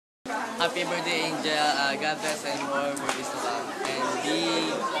Happy birthday, Angel. God bless and more this to come. And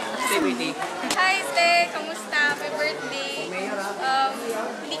stay pretty. Hi, Ste. Kamusta? Happy birthday.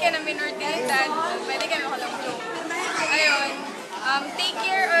 Hindi ka na minor dilitan. Pwede ka na walang joke. Ayun. Take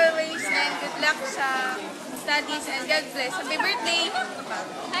care always and good luck sa studies and God bless. Happy birthday!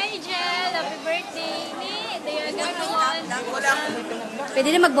 Hi, Jel! Happy birthday! Dayagan naman. Pwede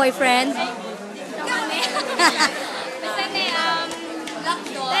na mag-boyfriend? Basta na,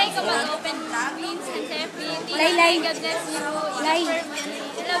 Lai, ka mag-open means and everything. Lai. God bless you. Lai.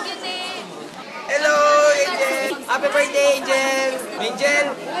 I love you, Te. Hello, Angel! Happy birthday, Angel! Angel,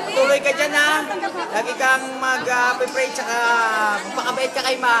 tuloy ka dyan ha. Lagi kang mag-pray tsaka magpakabait ka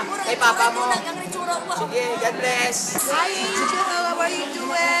kay papa mo. Sige, God bless. Hi Angel, how are you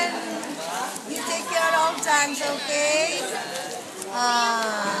doing? You take care at all times, okay?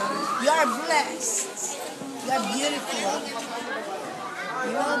 You are blessed. You are beautiful.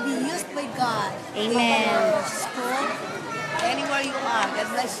 You will be used by God. Amen. School, anywhere you are. God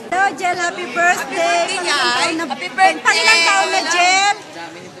bless you. Hello, Jel. Happy birthday. Happy birthday. Pangilang taon na, Jel?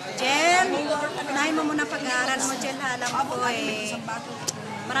 Jel, unahin mo muna pag-aaral mo, Jel. Alam ko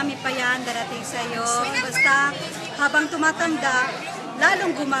marami pa yan darating sa'yo. Basta habang tumatanda,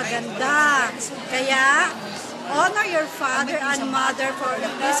 lalong gumaganda. Kaya, honor your father and mother for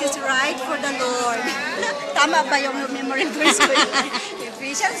this is right for the Lord. Tama ba yung memory verse ko?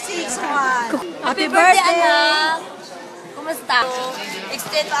 Ephesians 6:1. Happy birthday, anak! Kumusta?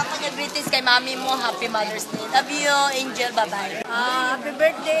 Extend pa ako ng greetings kay mami mo. Happy Mother's Day. Love you, Angel. Bye-bye. Happy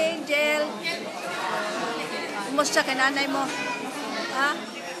birthday, Angel. Kumusta kay nanay mo? Ha?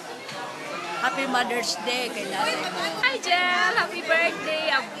 Happy Mother's Day kay nanay mo. Hi, Jel! Happy birthday!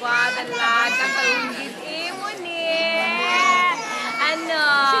 Aba, dalaga kalunggit mo ni. Ano?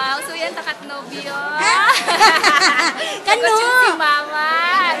 So yan, takat nobyo. Kano? Si mama,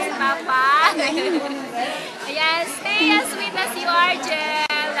 si papa. Ayan, stay as sweet as you are, Jel.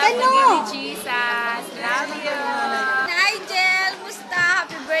 Love you, Jesus. Love you. Hi, Jel! Musta?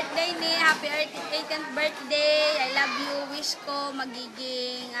 Happy birthday ni. Happy 18th birthday. I love you. Wish ko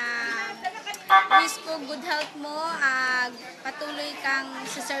magiging wish ko good health mo. Patuloy kang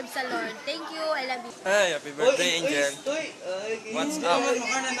serve sa Lord. Thank you. I love you. Hey, happy birthday, Angel. What's up?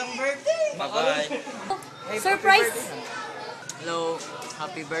 Bye-bye. Surprise! Hello,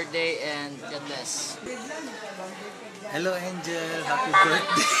 happy birthday and God bless. Hello, Angel. Happy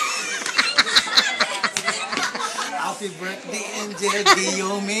birthday. Happy birthday, Angel.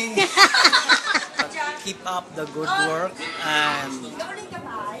 Diyoming. Keep up the good work and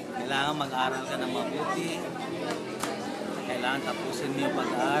kailangan mag-aral ka ng mabuti. Kailangan tapusin mo yung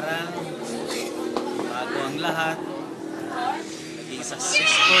pag-aaral. Bago ang lahat, maging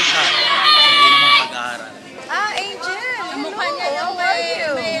successful ka sa iyong pag-aaral. Angel! Mukha niya yung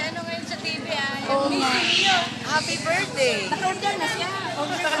may ano ngayon sa TV. Happy birthday. Naka-order na siya.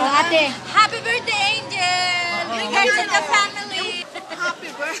 Ate. Happy birthday, Angel! Bring her to the family.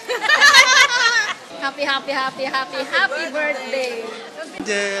 Happy birthday. Happy birthday.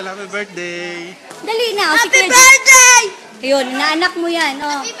 Angel, happy birthday. Dali na. Happy birthday! Ayun, inaanak mo yan.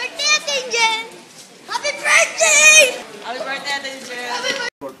 Oh. Happy birthday, Angel! Happy birthday! Happy birthday, Angel.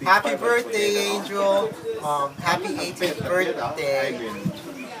 Happy birthday, Angel. Happy 18th birthday.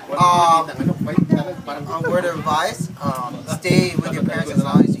 Word of advice, stay with your parents as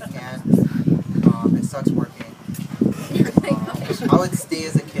long as you can. It sucks working. I would stay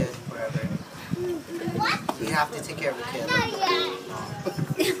as a kid forever. You have to take care of the kid.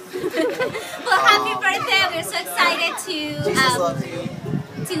 Well, happy birthday. We're so excited Jesus loves you.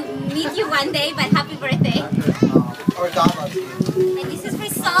 to meet you one day, but happy birthday. Or God loves you. And this is for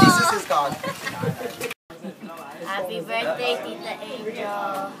Saul. Jesus is God. Happy birthday, Tita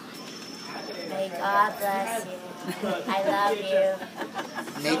Angel. May God bless you. I love you.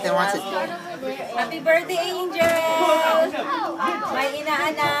 Nathan wants it. Happy birthday, Angel! May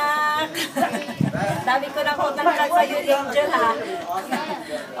inaanak! Dami ko ng utang sa'yo, Angel, ha?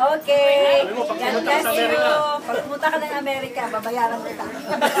 Okay. God bless you. Pag pumunta ka ng Amerika, babayaran kita.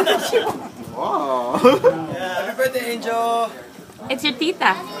 Wow. Happy birthday, Angel. It's your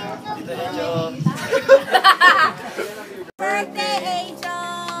tita. Tita Angel. Birthday, Angel!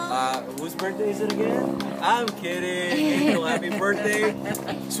 Whose birthday is it again? I'm kidding. Angel, happy birthday.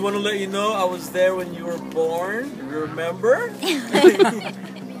 Just want to let you know I was there when you were born. Remember?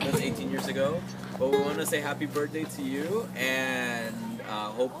 That's 18 years ago. But we want to say happy birthday to you and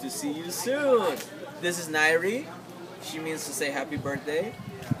hope to see you soon. This is Nairi. She means to say happy birthday.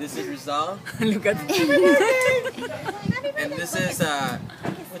 This is Rizal. Look at And this is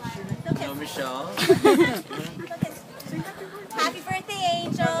Michelle. Happy birthday,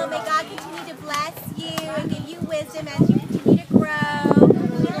 Angel! May God you and give you wisdom as you continue to grow.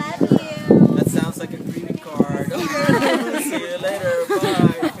 We love you. That sounds like a greeting card. See you later.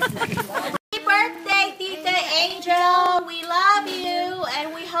 Bye. Happy birthday, Tita Angel. We love you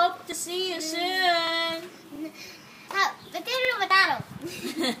and we hope to see you soon.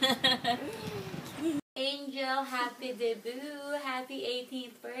 Angel, happy debut, happy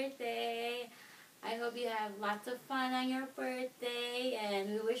 18th birthday. I hope you have lots of fun on your birthday,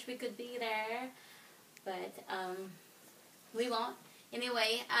 and we wish we could be there, but we won't.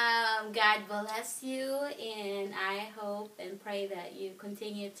 Anyway, God bless you, and I hope and pray that you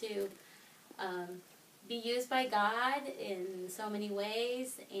continue to be used by God in so many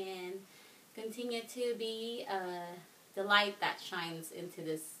ways, and continue to be the light that shines into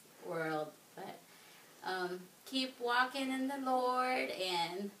this world. But keep walking in the Lord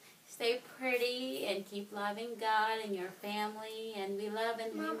and stay pretty and keep loving God and your family, and we love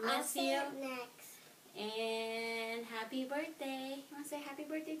and we miss you. Next. And happy birthday. You want to say happy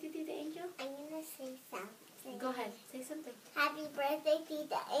birthday to Tita Angel? I'm going to say something. Go ahead, say something. Happy birthday,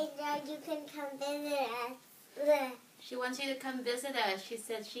 Tita Angel. You can come visit us. She wants you to come visit us. She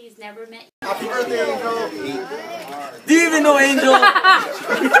said she's never met you. Happy birthday, Angel. Do you even know Angel?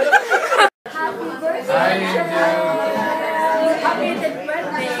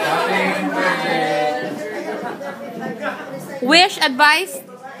 Wish, advice?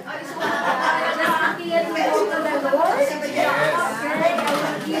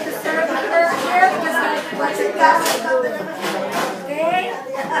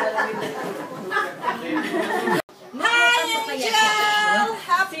 Hi, Angel.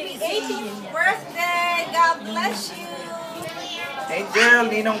 Happy 18th birthday. God bless you. Angel,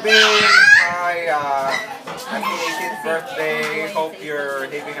 Ninong Bing. Hi, happy 18th birthday. Hope you're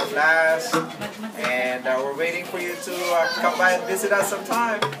having a blast. And we're waiting for you to come by and visit us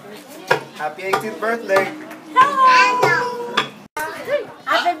sometime. Happy 18th birthday.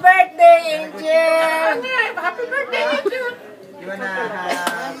 Happy birthday, Angel. Happy birthday, Angel. You wanna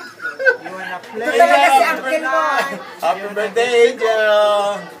play? Happy birthday,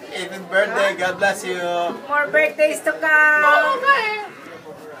 Angel! 18th birthday, God bless you! More birthdays to come.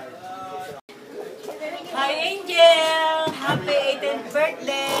 Hi, Angel! Happy 18th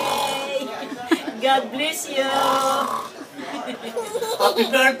birthday! God bless you! Happy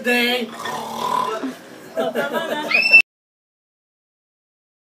birthday!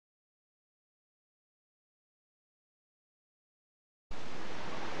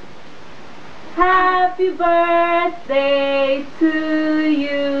 Happy birthday to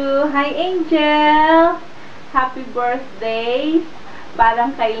you! Hi, Angel! Happy birthday!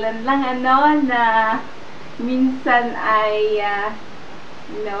 Parang kailan lang na minsan ay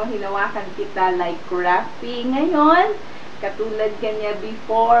hinawakan kita like Rafi. Ngayon, katulad kanya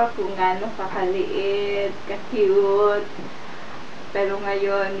before, kung gaano kakaliit, ka-cute. Pero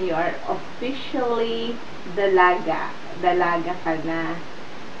ngayon, you are officially dalaga. Dalaga ka na.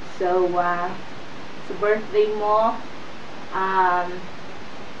 So, sa birthday mo,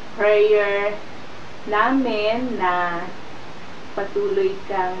 prayer namin na patuloy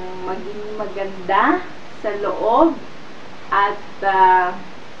kang maging maganda sa loob at sa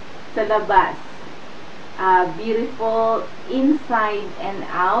labas. Beautiful inside and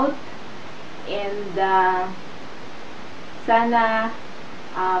out. And sana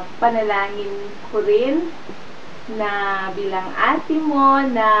panalangin ko rin na bilang ate mo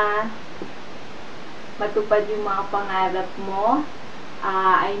na matupad yung mga pangarap mo.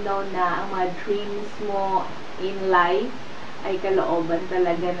 I know na ang mga dreams mo in life ay kalooban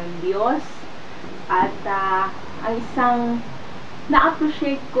talaga ng Diyos. At ang isang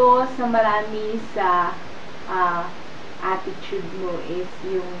na-appreciate ko sa marami sa attitude mo is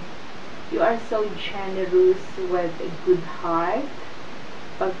you are so generous with a good heart.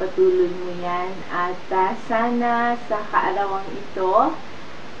 Pagpatuloy mo yan at sana sa kaarawang ito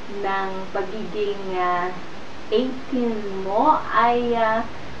ng pagiging 18 mo ay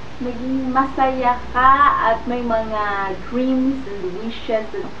maging masaya ka at may mga dreams and wishes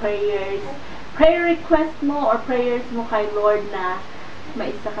and prayer request mo or prayers mo kay Lord na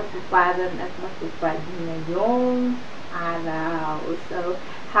maisa katuparan at matupad ngayong araw. So,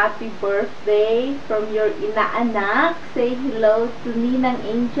 happy birthday from your inaanak. Say hello to Ninang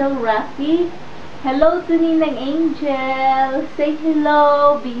Angel Rafi. Hello to Ninang Angel. Say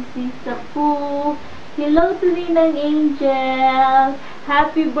hello, BC Sapu. Hello to Ninang Angel.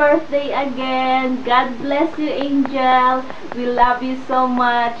 Happy birthday again. God bless you, Angel. We love you so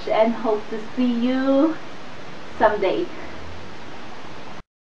much and hope to see you someday.